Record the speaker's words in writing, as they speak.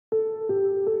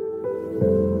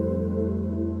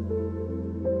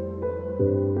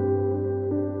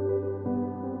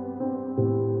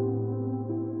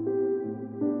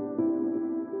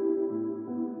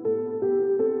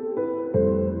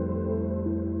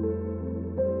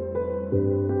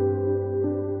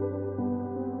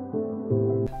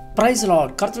Price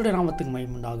Lord. கர்த்தருடைய நாமத்துக்கு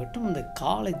மகிமை உண்டாகட்டும். இந்த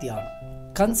காலை தியானம்,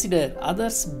 consider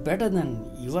others better then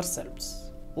your selves.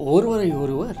 ஒருவரை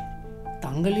ஒருவர்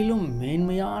தங்களிலும்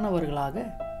மேன்மையானவர்களாக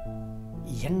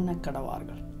எண்ண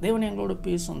கடவார்கள். தேவன் எங்களோடு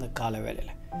பேசும் இந்த கால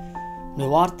வேளையில் இந்த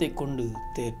வார்த்தை கொண்டு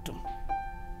தேற்றும்.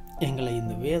 எங்களை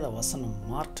இந்த வேத வசனம்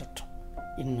மாற்றட்டும்,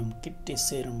 இன்னும் கிட்டே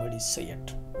சேரும்படி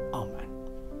செய்யட்டும். ஆமென்.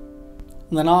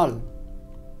 இந்த நாள்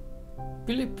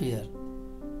பிலிப்பியர்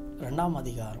 2ஆம்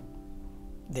அதிகாரம்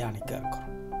தியானிக்க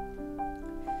இருக்கிறோம்.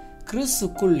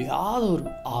 கிறிஸ்துக்குள் யாதொரு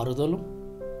ஆறுதலும்,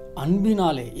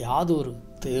 அன்பினாலே யாதொரு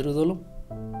தேறுதலும்,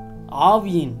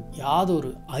 ஆவியின்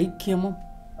யாதொரு ஐக்கியமும்,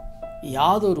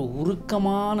 யாதொரு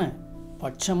உருக்கமான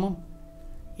பட்சமும்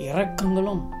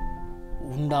இரக்கங்களும்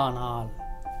உண்டானால்.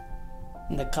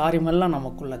 இந்த காரியமெல்லாம்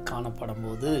நமக்குள்ள காணப்படும்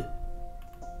போது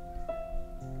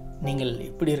நீங்கள்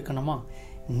எப்படி இருக்கணுமா?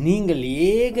 நீங்கள்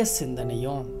ஏக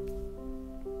சிந்தனையும்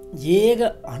ஏக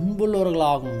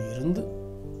அன்புள்ளவர்களாகவும் இருந்து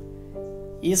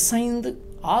இசைந்து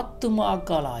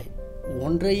ஆத்துமாக்களாய்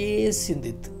ஒன்றையே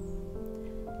சிந்தித்து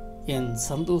என்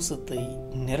சந்தோஷத்தை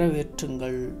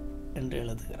நிறைவேற்றுங்கள் என்று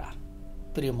எழுதுகிறார்.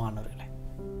 பிரியமானவர்களே,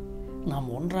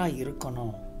 நாம் ஒன்றாய்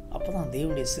இருக்கணும். அப்போதான்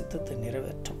தேவனுடைய சித்தத்தை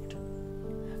நிறைவேற்ற முடியும்.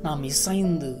 நாம்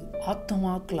இசைந்து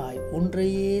ஆத்துமாக்களாய்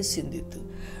ஒன்றையே சிந்தித்து,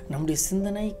 நம்முடைய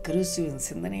சிந்தனை கிறிஸ்துவின்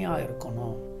சிந்தனையாக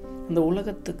இருக்கணும். இந்த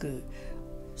உலகத்துக்கு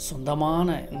சொந்தமான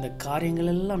இந்த காரியங்கள்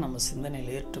எல்லாம் நம்ம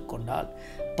சிந்தனையில் ஏற்றுக்கொண்டால்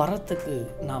பரத்துக்கு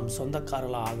நாம்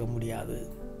சொந்தக்காரர்களாக ஆக முடியாது.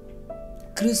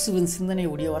 கிறிஸ்துவின் சிந்தனை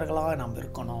உடையவர்களாக நாம்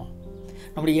இருக்கணும்.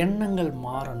 நம்முடைய எண்ணங்கள்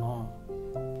மாறணும்.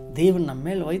 தேவன் நம்ம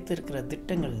மேல் வைத்திருக்கிற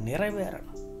திட்டங்கள்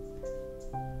நிறைவேறணும்.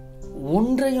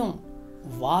 ஒன்றையும்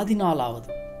வாதினாலாவது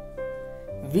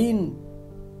வீண்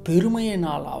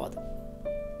பெருமையினாலாவது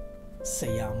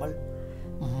செய்யாமல்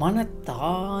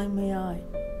மனத்தாய்மையாய்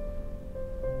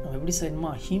நம்ம எப்படி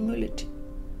செய்யணுமா? ஹியூமிலிட்டி.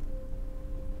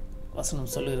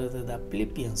 வசனம் சொல்லுகிறது, the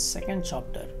Philippians 2nd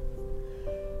chapter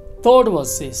 3rd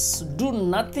verse says, do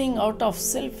nothing out of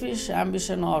selfish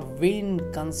ambition or vain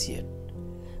conceit,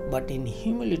 but in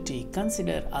humility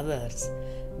consider others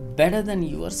better than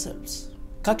yourselves.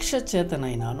 కక్ష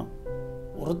చేతనైనాను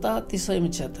వృతాతిశయము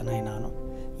చేతనైనాను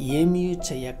ఏమీయు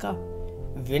చెయ్యక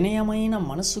వినయమైన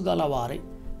మనసు గలవారై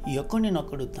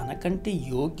ఒకనినొకడు తనకంటే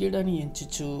యోగ్యుడని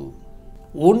ఎంచుచు,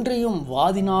 ஒன்றையும்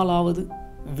வாதினாலாவது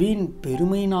வீண்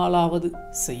பெருமையினாலாவது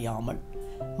செய்யாமல்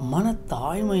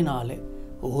மனத்தாழ்மையினாலே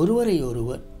ஒருவரை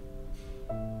ஒருவர்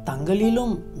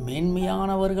தங்களிலும்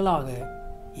மேன்மையானவர்களாக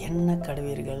எண்ண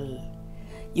கடவீர்கள்.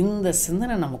 இந்த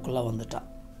சிந்தனை நமக்குள்ள வந்துட்டா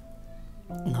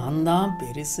நான் தான்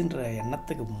பெருசுன்ற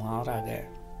எண்ணத்துக்கு மாறாக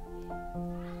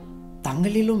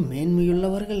தங்களிலும்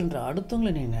மேன்மையுள்ளவர்கள் என்ற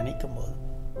அடுத்தவங்களை நீ நினைக்கும் போது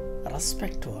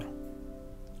ரெஸ்பெக்ட் வரும்.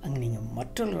 அங்கே நீங்கள்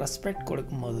மற்றொரு ரெஸ்பெக்ட்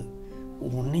கொடுக்கும்போது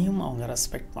உன்னையும் அவங்க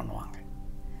ரெஸ்பெக்ட் பண்ணுவாங்க.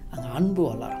 அங்கே அன்பு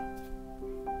வளரும்,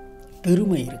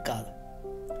 பெருமை இருக்காது,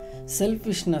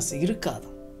 செல்ஃபிஷ்னஸ் இருக்காது,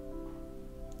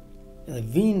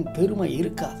 வீண் பெருமை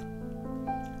இருக்காது,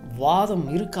 வாதம்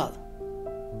இருக்காது.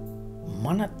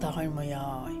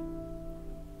 மனத்தாழ்மையாய்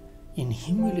in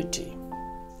humility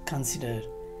consider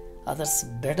others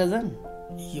better then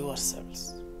your selves.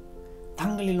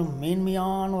 தங்களிலும்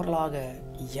மேன்மையானவர்களாக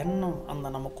எண்ணம் அந்த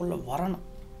நமக்குள்ள வரணும்.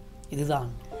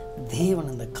 இதுதான்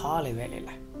தேவன் இந்த காலை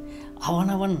வேளையில்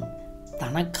அவனவன்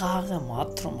தனக்காக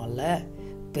மாத்திரமல்ல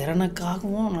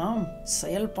பிறனுக்காகவும் நாம்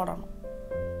செயல்படணும்.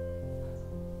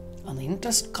 அந்த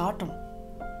இன்ட்ரெஸ்ட் காட்டணும்.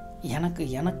 எனக்கு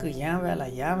எனக்கு ஏன் வேலை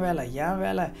ஏன் வேலை ஏன்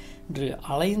வேலை என்று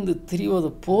அலைந்து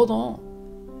திரிவது போதும்.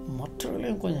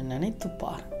 மற்றவர்களையும் கொஞ்சம் நினைத்து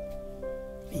பார்.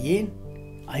 ஏன்?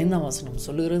 5ஆம் வசனம்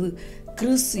சொல்லுகிறது,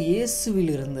 கிறிஸ்து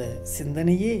இயேசுவில் இருந்த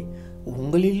சிந்தனையே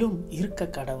உங்களிலும் இருக்க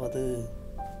கடவது.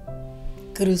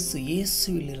 கிறிஸ்து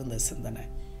இயேசுவில் இருந்த சிந்தனை.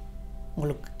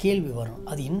 உங்களுக்கு கேள்வி வரும்,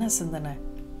 அது என்ன சிந்தனை?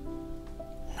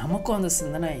 நமக்கும் அந்த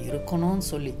சிந்தனை இருக்கணும்னு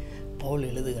சொல்லி பவுல்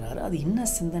எழுதுகிறார். அது என்ன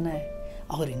சிந்தனை?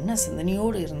 அவர் என்ன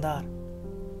சிந்தனையோடு இருந்தார்?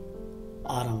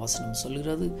 6ஆம் வசனம்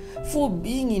சொல்லுகிறது, for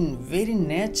being in very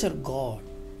nature God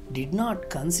did not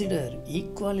consider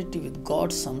equality with God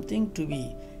something to be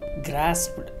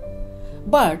grasped,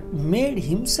 but made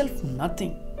himself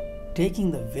nothing, taking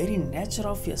the very nature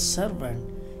of a servant,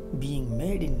 being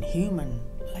made in human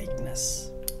likeness,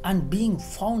 and being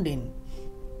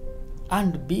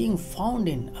found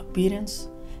in appearance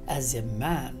as a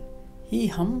man, he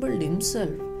humbled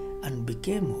himself and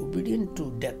became obedient to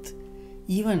death,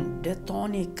 even death on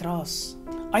a cross.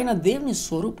 ఆయన దేవుని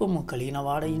స్వరూపము కలిగిన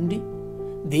వాడయిండి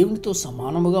దేవునితో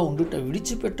సమానముగా ఉండుట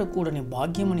విడిచిపెట్టకూడని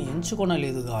భాగ్యముని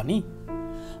ఎంచుకొనలేదు గాని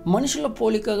మనుషుల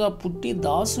పోలికగా పుట్టి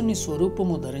దాసుని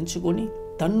స్వరూపము ధరించుకొని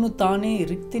తన్ను తానే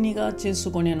రిక్తినిగా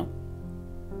చేసుకొనెను.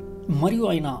 మరియు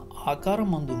ఆయన ఆకారం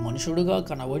మందు మనుషుడుగా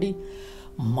కనబడి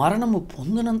మరణము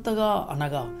పొందినంతగా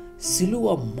అనగా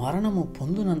సిలువ మరణము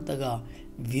పొందినంతగా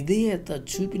విధేయత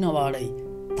చూపినవాడై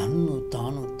தன்னு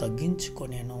தானு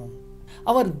தగ్గించుకొనెను.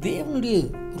 அவர் தேவனுடைய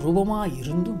ரூபமாய்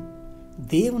இருந்தும்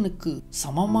தேவனுக்கு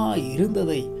சமமாய்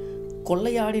இருந்ததை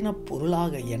கொள்ளையாடின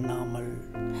பொருளாக எண்ணாமல்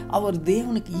அவர்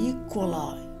தேவனுக்கு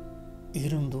ஈக்குவலாய்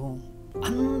இருந்தும்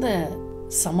அந்த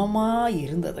சமமாய்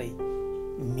இருந்ததை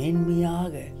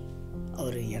மேன்மையாக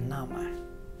அவர் எண்ணாம,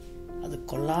 அது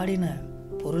கொள்ளாடின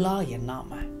பொருளா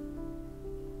எண்ணாம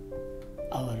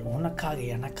அவர் உனக்காக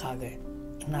எனக்காக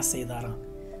என்ன செய்தாராம்?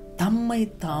 தம்மை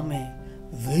தாமே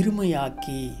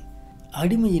வெறுமையாக்கி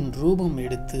அடிமையின் ரூபம்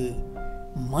எடுத்து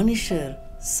மனுஷர்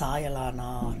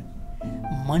சாயலானார்.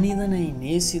 மனிதனை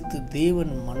நேசித்து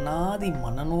தேவன் மன்னாதி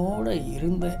மன்னனோட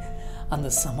இருந்த அந்த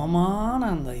சமமான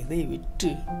அந்த இதை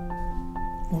விட்டு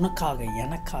உனக்காக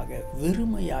எனக்காக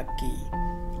வெறுமையாக்கி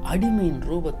அடிமையின்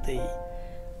ரூபத்தை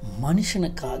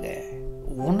மனுஷனுக்காக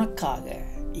உனக்காக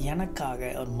எனக்காக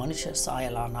அவர் மனுஷர்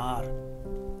சாயலானார்.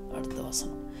 அடுத்த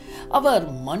வசனம், அவர்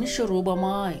மனுஷ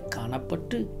ரூபமாய்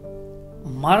காணப்பட்டு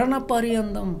மரண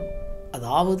பரியந்தம்,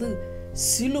 அதாவது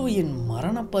சிலுவையின்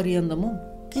மரண பரியந்தமும்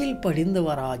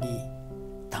கீழ்ப்படிந்தவராகி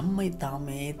தம்மை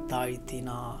தாமே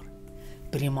தாழ்த்தினார்.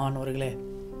 பிரியமானவர்களே,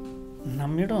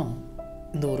 நம்மிடம்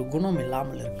இந்த ஒரு குணம்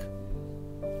இல்லாமல் இருக்கு.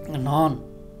 நான்,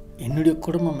 என்னுடைய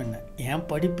குடும்பம் என்ன, என்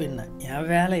படிப்பு என்ன, என்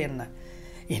வேலை என்ன,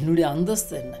 என்னுடைய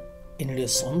அந்தஸ்து என்ன, என்னுடைய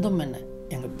சொந்தம் என்ன,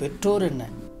 எங்கள் பெற்றோர் என்ன,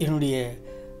 என்னுடைய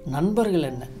நண்பர்கள்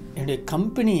என்ன, என்னுடைய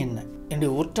கம்பெனி என்ன,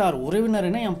 என்னுடைய உற்றார் உறவினர்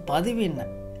என்ன, என் பதவி என்ன,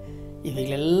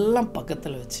 இவைகளெல்லாம்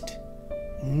பக்கத்தில் வச்சுட்டு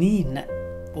நீ என்ன,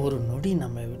 ஒரு நொடி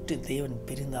நம்மை விட்டு தேவன்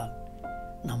பிரிந்தால்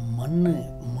நம்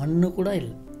மண்ணு கூட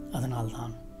இல்லை.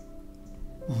 அதனால்தான்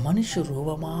மனுஷ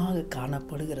ரூபமாக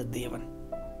காணப்படுகிற தேவன்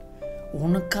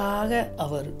உனக்காக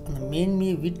அவர் அந்த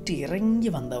மேன்மையை விட்டு இறங்கி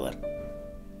வந்தவர்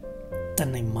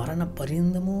தன்னை மரண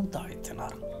பரியந்தமும்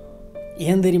தாழ்த்தினார்.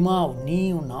 ஏன் தெரியுமா?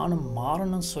 நீயும் நானும்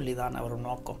மாறணும் சொல்லிதான் அவர்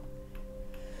நோக்கம்.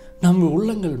 நம்ம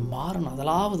உள்ளங்கள் மாறணும்.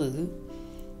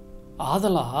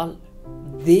 ஆதலால்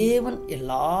தேவன்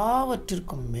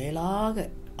எல்லாவற்றிற்கும் மேலாக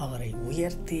அவரை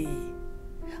உயர்த்தி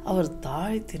அவர்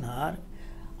தாழ்த்தினார்.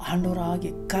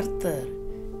 ஆண்டவராகிய கர்த்தர்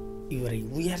இவரை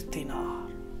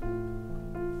உயர்த்தினார்.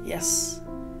 எஸ்,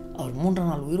 அவர் 3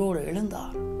 நாள் உயிரோடு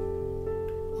எழுந்தார்,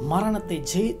 மரணத்தை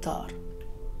ஜெயித்தார்.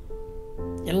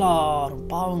 எல்லாரும்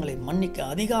பாவங்களை மன்னிக்க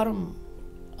அதிகாரம்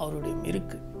அவருடைய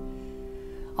இருக்கு.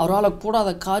 அவரால் கூடாத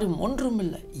காரியம் ஒன்றும்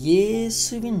இல்லை.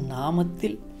 இயேசுவின்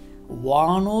நாமத்தில்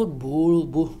வானோர்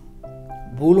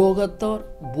பூலோகத்தோர்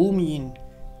பூமியின்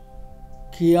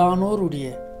கீழானோருடைய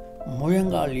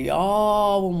முழங்கால்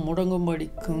யாவும்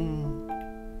முடங்கும்படிக்கும்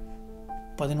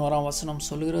 11ஆம் வசனம்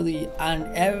சொல்கிறது, and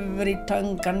every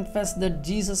tongue confess that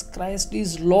Jesus Christ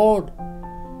is Lord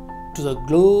to the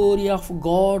glory of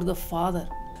God the Father.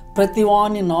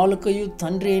 ప్రతివాని నాలుకయు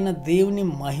తండ్రి అయిన దేవుని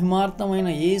మహిమార్థమైన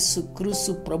యేసు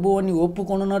క్రీస్తు ప్రభువుని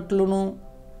ఒప్పుకొనున్నట్లును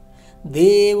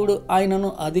దేవుడు ఆయనను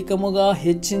అధికముగా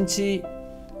హెచ్చించి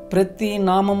ప్రతి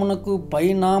నామమునకు పై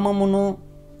నామమును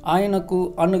ఆయనకు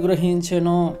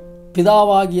అనుగ్రహించెను.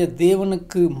 பிதாவாகிய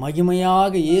தேவனுக்கு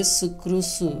மகிமையாக இயேசு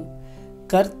கிறிஸ்து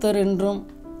கர்த்தர் என்றும்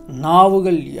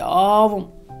நாவுகள் யாவும்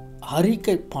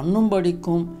அறிக்கை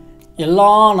பண்ணும்படிக்கும்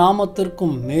எல்லா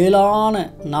நாமத்திற்கும் மேலான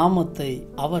நாமத்தை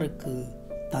அவருக்கு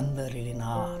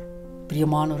தந்தருளினார்.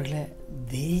 பிரியமானவர்களே,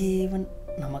 தேவன்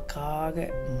நமக்காக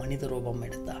மனித ரூபம்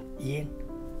எடுத்தார். ஏன்?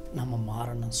 நம்ம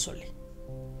மாறணும் சொல்லி.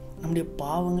 நம்முடைய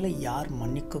பாவங்களை யார்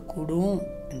மன்னிக்கக்கூடும்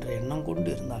என்ற எண்ணம் கொண்டு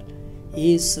இருந்தால்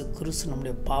இயேசு கிறிஸ்து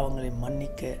நம்முடைய பாவங்களை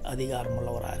மன்னிக்க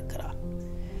அதிகாரமுள்ளவராக இருக்கிறார்.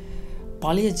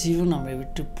 பழைய ஜீவன் நம்மை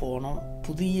விட்டு போனோம்,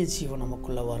 புதிய ஜீவன்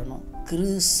நமக்குள்ளே வரணும்.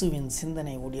 கிறிஸ்துவின்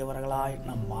சிந்தனை உடையவர்களாய்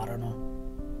நாம் மாறணும்.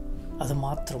 அது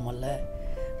மாத்திரமல்ல,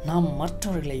 நாம்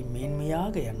மற்றவர்களை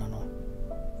மேன்மையாக எண்ணணும்,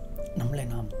 நம்மளை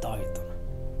நாம் தாழ்த்தணும்.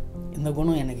 இந்த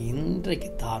குணம் எனக்கு இன்றைக்கு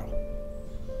தாரும்.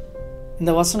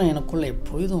 இந்த வசனம் எனக்குள்ளே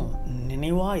எப்பொழுதும்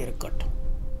நினைவாக இருக்கட்டும்,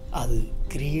 அது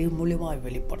கிரியை மூலியமாக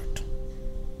வெளிப்படட்டும்.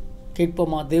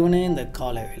 கேட்போமா தேவனே? இந்த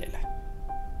கால வேளையில்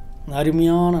இந்த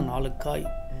அருமையான நாளுக்காய்,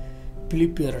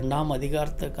 பிலிப்பியர் 2ஆம்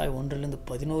அதிகாரத்துக்காய்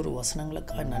 1-11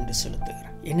 வசனங்களுக்காய் நன்றி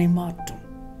செலுத்துகிறேன். என்னை மாற்றும்,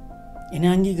 என்னை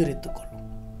அங்கீகரித்துக் கொள்ளும்,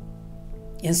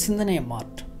 என் சிந்தனையை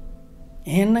மாற்றும்,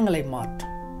 என் எண்ணங்களை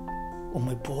மாற்றும்.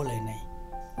 உம்மை போல என்னை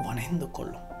வணைந்து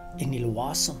கொள்ளும், என்னில்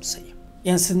வாசம் செய்யும்.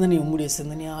 என் சிந்தனை உம்முடைய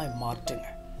சிந்தனையாய் மாற்றுங்க.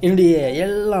 என்னுடைய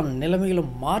எல்லா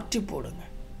நிலைமைகளும் மாற்றி போடுங்க.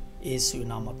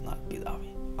 இயேசுவின் நாமத்தினால் பிதாவே.